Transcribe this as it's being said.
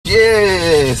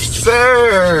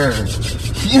sir.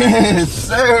 Yes,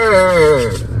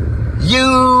 sir.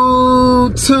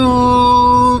 YouTube,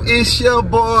 it's your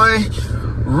boy,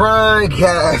 Run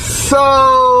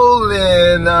Soul,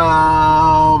 and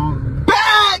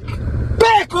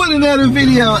back with another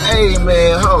video. Hey,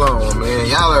 man, hold on, man.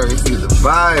 Y'all already see the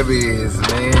vibe is,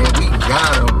 man. We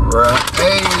got him, bro.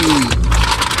 Hey,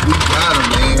 we got him,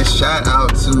 man. Shout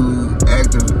out to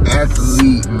Active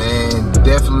Athlete, man.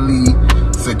 Definitely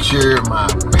secured my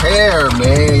pair,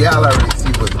 man. Y'all already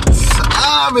see what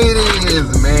time it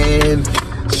is, man.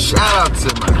 Shout out to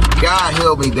my guy,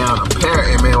 held me down a pair.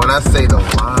 And man, when I say the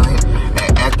line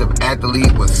at Active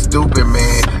Athlete was stupid,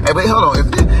 man. Hey, but hold on.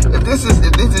 If this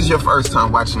is your first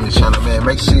time watching the channel, man,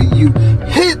 make sure you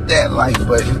hit that like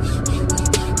button.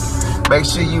 Make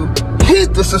sure you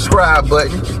hit the subscribe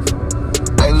button.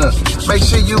 Hey, look, make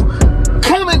sure you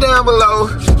comment down below.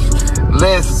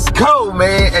 Let's go,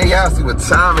 man. Hey, y'all see what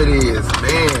time it is,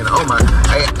 man. Oh my,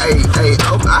 hey,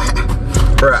 oh my,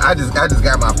 bro, I just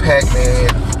got my pack, man.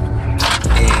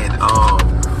 And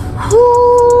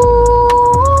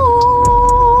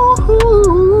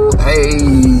hey,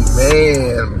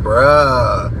 man,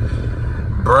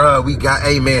 bruh, we got,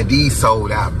 hey, man, these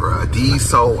sold out, bruh. These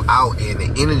sold out, and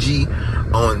the energy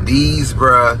on these,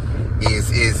 bruh,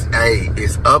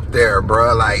 is up there,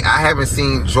 bruh. Like, I haven't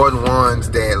seen Jordan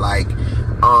 1s that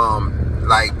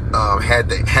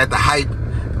had the hype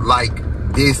like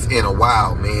this in a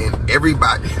while, man.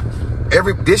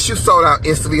 This shoe sold out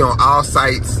instantly on all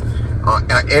sites, on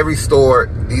every store.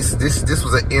 This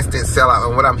was an instant sellout,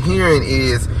 and what I'm hearing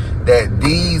is that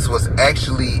these was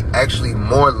actually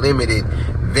more limited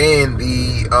than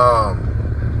the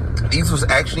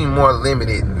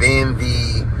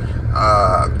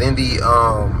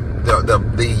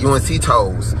UNC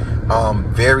toes.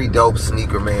 Very dope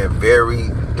sneaker, man. Very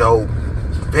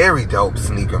dope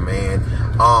sneaker, man.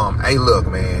 Hey, look,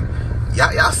 man.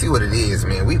 Y'all see what it is,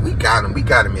 man. We got him. We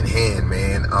got him in hand,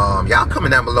 man. Y'all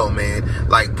comment down below, man.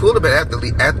 Like, pull up an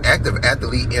Active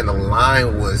Athlete, and the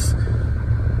line was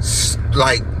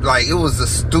like it was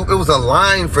a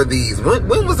line for these.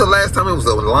 When was the last time it was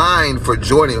a line for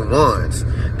Jordan 1s?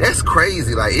 That's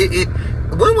crazy. Like,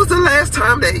 when was the last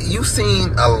time that you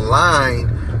seen a line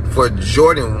for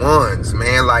Jordan 1s,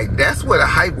 man? Like, that's what the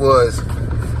hype was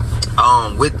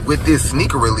with this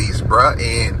sneaker release, bruh.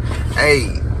 And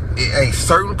hey,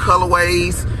 certain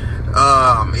colorways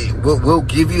will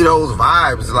give you those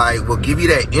vibes, like, will give you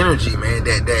that energy, man,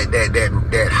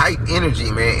 that hype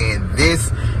energy, man. And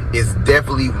this is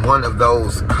definitely one of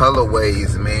those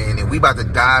colorways, man, and we about to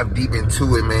dive deep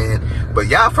into it, man. But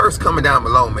y'all first comment down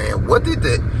below, man. What did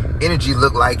the energy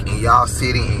look like in y'all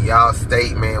city, in y'all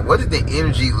state, man? What did the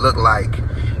energy look like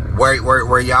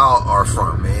where y'all are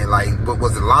from, man? Like, what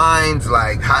was the lines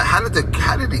like? How did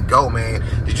it go, man?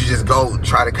 Did you just go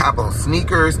try to cop on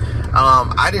sneakers?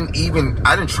 I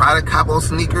didn't try to cop on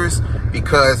sneakers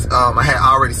because I had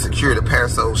already secured a pair.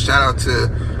 So shout out to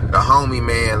the homie,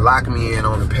 man, locked me in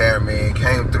on the pair, man,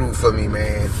 came through for me,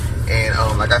 man. And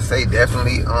like I say,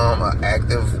 definitely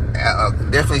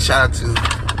definitely shout out to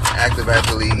Active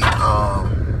Athlete.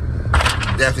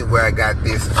 Definitely where I got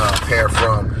this pair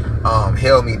from.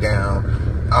 Held me down.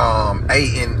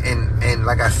 Hey, and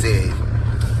like I said,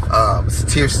 it's a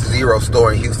Tier 0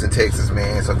 store in Houston, Texas,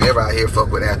 man. So if you ever out here, fuck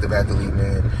with Active Athlete,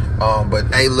 man. But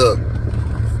hey, look,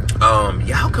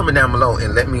 y'all comment down below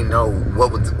and let me know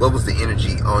what was the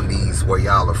energy on these where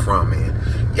y'all are from, man.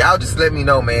 Y'all just let me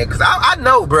know, man, because I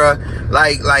know, bruh,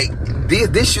 like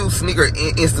this shoe sneaker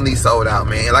instantly sold out,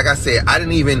 man. Like I said, I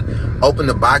didn't even open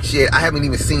the box yet. I haven't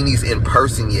even seen these in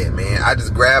person yet, man.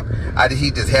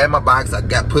 He just had my box. I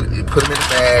put them in the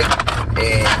bag,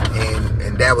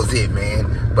 and that was it,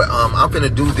 man. But I'm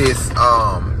finna do this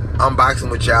unboxing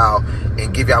with y'all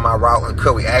and give y'all my raw and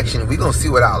cut reaction. We gonna see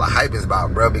what all the hype is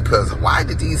about, bro. Because why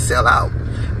did these sell out?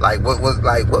 Like, what?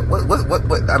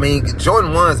 I mean,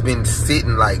 Jordan 1's been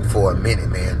sitting like for a minute,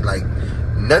 man. Like,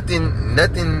 nothing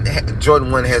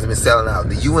Jordan 1 hasn't been selling out.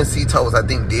 The UNC toes, I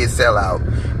think, did sell out.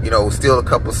 You know, still a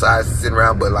couple sizes sitting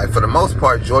around, but like, for the most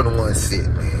part, Jordan 1 sit,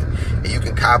 man. And you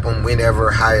can cop them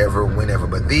whenever, however, whenever.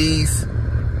 But these,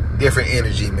 different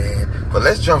energy, man. But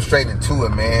let's jump straight into it,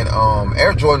 man.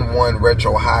 Air Jordan 1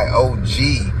 Retro High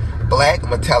OG, black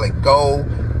metallic gold,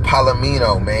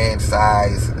 Palomino, man,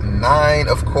 size 9,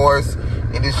 of course.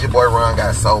 And this your boy Ron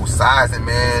got soul sizing,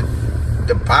 man.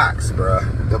 The box,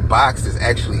 bruh. The box is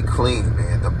actually clean,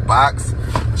 man. The box,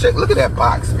 look at that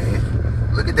box,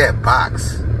 man. Look at that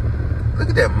box. Look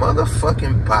at that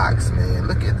motherfucking box, man.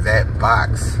 Look at that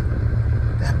box.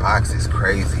 That box is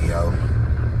crazy, yo.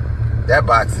 That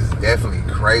box is definitely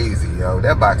crazy, yo.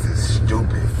 That box is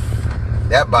stupid.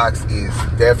 That box is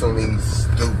definitely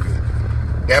stupid.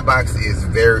 That box is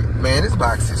very, man, this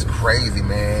box is crazy,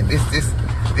 man.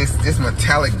 This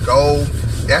metallic gold,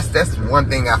 that's one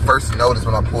thing I first noticed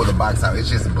when I pulled the box out. It's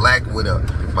just black with a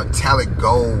metallic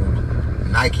gold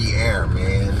Nike Air,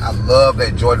 man. I love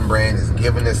that Jordan brand is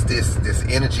giving us this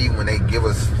energy when they give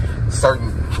us certain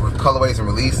colorways and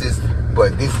releases.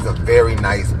 But this is a very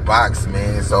nice box,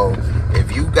 man. So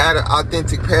if you got an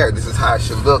authentic pair, this is how it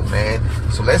should look, man.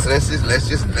 So let's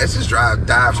just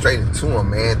dive straight into them,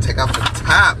 man. Take off the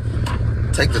top.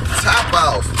 Take the top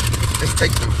off. Let's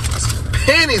take the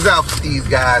panties off of these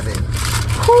guys and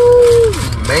whoo,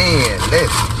 man,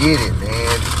 let's get it,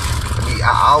 man.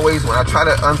 I always, when I try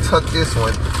to untuck this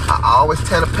one, I always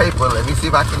tear the paper. Let me see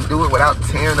if I can do it without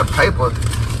tearing the paper.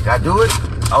 Did I do it?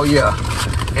 Oh yeah.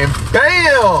 And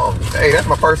bam! Hey, that's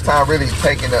my first time really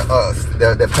taking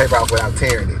the paper off without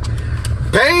tearing it.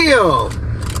 Bam!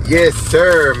 Yes,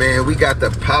 sir, man. We got the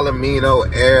Palomino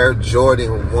Air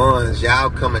Jordan 1s. Y'all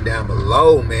coming down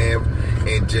below, man.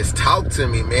 And just talk to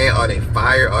me, man. Are they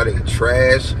fire? Are they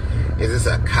trash? Is this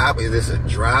a cop? Is this a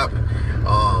drop?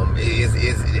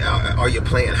 Are you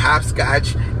playing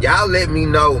hopscotch? Y'all let me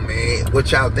know, man,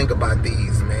 what y'all think about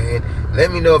these, man.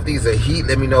 Let me know if these are heat.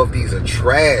 Let me know if these are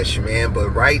trash, man. But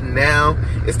right now,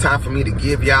 it's time for me to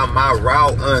give y'all my raw,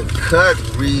 uncut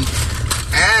reaction.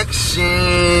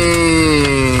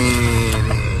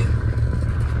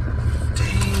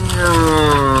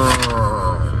 Damn.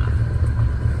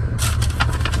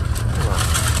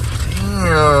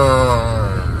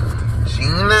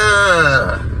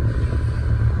 Gina.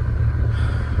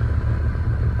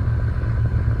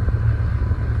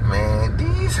 Man,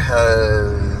 these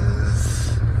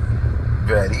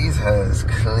has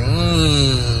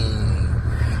clean.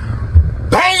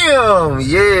 Bam!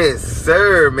 Yes,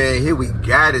 sir, man. Here we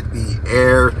got it. The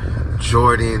Air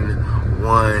Jordan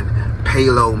 1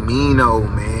 Palomino,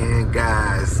 man.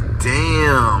 Guys,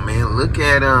 damn, man. Look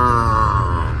at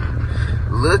them.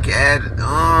 Look at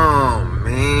them,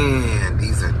 man.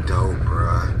 These are dope,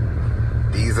 bruh.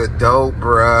 These are dope,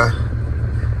 bruh.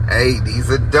 Hey, these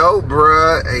are dope,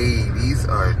 bruh. Hey, these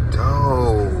are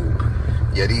dope.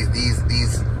 Yeah,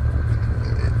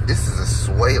 this is a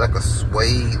suede, like a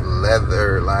suede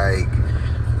leather, like,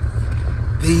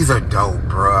 these are dope,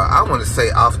 bruh. I want to say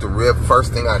off the rip,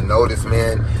 first thing I noticed,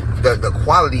 man, the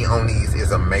quality on these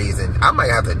is amazing. I might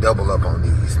have to double up on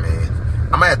these, man.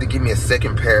 I might have to give me a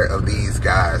second pair of these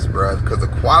guys, bruh, because the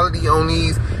quality on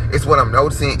these is what I'm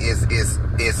noticing is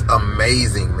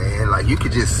amazing, man. Like, you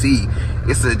could just see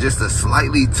it's just a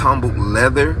slightly tumbled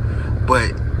leather,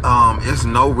 but there's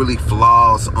no really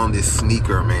flaws on this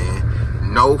sneaker, man.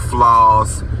 No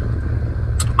flaws.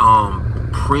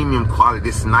 Premium quality.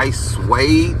 This nice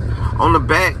suede on the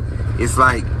back. It's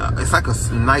like a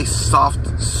nice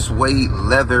soft suede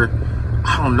leather.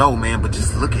 I don't know, man, but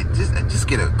just look at just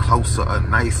get a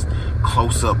nice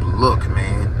close-up look,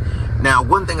 man. Now,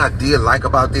 one thing I did like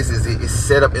about this is it's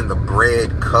set up in the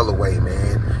bread colorway,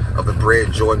 man, of the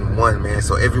bread Jordan 1, man.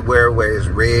 So everywhere where it's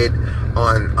red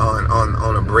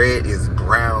on a bread is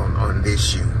brown on this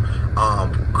shoe.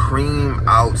 Cream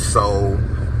outsole,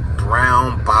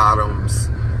 brown bottoms,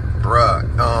 bruh.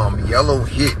 Yellow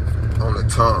hit on the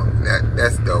tongue.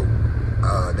 That's dope.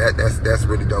 That's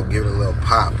really dope. Give it a little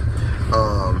pop.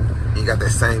 You got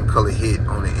that same color hit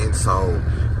on the insole,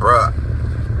 bruh.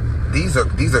 These are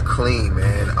clean,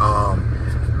 man.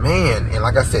 Man, and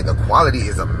like I said, the quality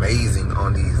is amazing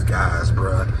on these guys,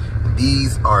 bruh.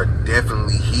 These are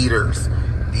definitely heaters.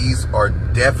 These are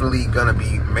definitely gonna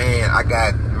be, man, I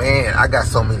got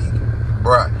so many,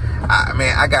 bruh.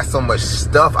 I got so much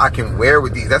stuff I can wear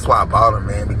with these. That's why I bought them,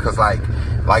 man, because like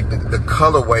the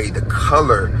colorway, the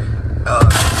color,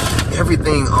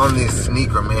 everything on this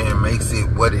sneaker, man, makes it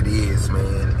what it is,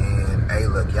 man. And hey,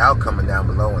 look, y'all coming down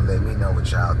below and let me know what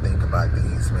y'all think about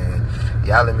these, man.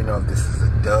 Y'all let me know if this is a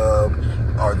dub,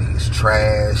 are these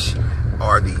trash,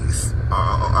 are these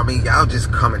I mean, y'all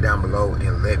just coming down below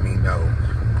and let me know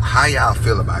how y'all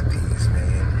feel about these,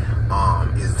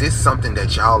 man. Is this something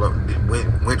that y'all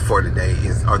went for today?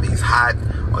 Are these hot?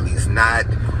 Are these not?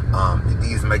 Did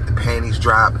these make the panties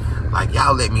drop? Like,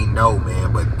 y'all let me know,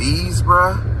 man. But these,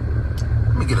 bruh,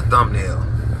 let me get a thumbnail.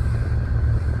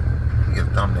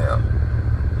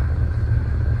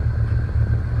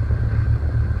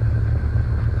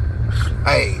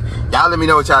 Hey, y'all let me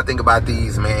know what y'all think about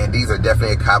these, man. These are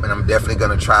definitely a cop, and I'm definitely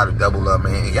gonna try to double up,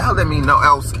 man. And y'all let me know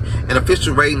else. An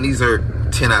official rating, these are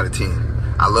 10 out of 10.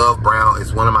 I love brown.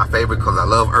 It's one of my favorite colors. I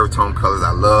love earth tone colors. I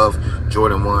love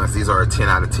Jordan 1s. These are a 10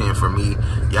 out of 10 for me.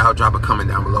 Y'all drop a comment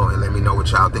down below and let me know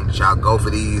what y'all think. Did y'all go for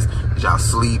these? Did y'all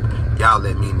sleep? y'all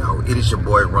let me know. It is your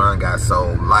boy Ron Got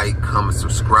Soul. Like, comment,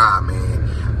 subscribe,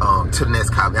 man. To the next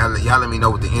cop. Y'all let me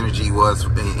know what the energy was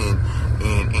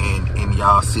in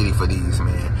y'all city for these,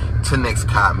 man. To the next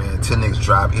cop, man. To the next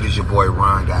drop. It is your boy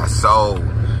Ron Got Soul.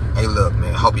 Hey, look,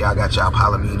 man. Hope y'all got y'all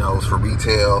Palominos for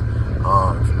retail.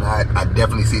 If not, I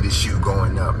definitely see this shoe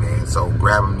going up, man. So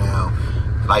grab them now.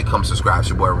 Like, comment, subscribe. It's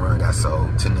your boy Ron Got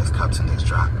Soul. To the next cop. To the next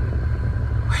drop.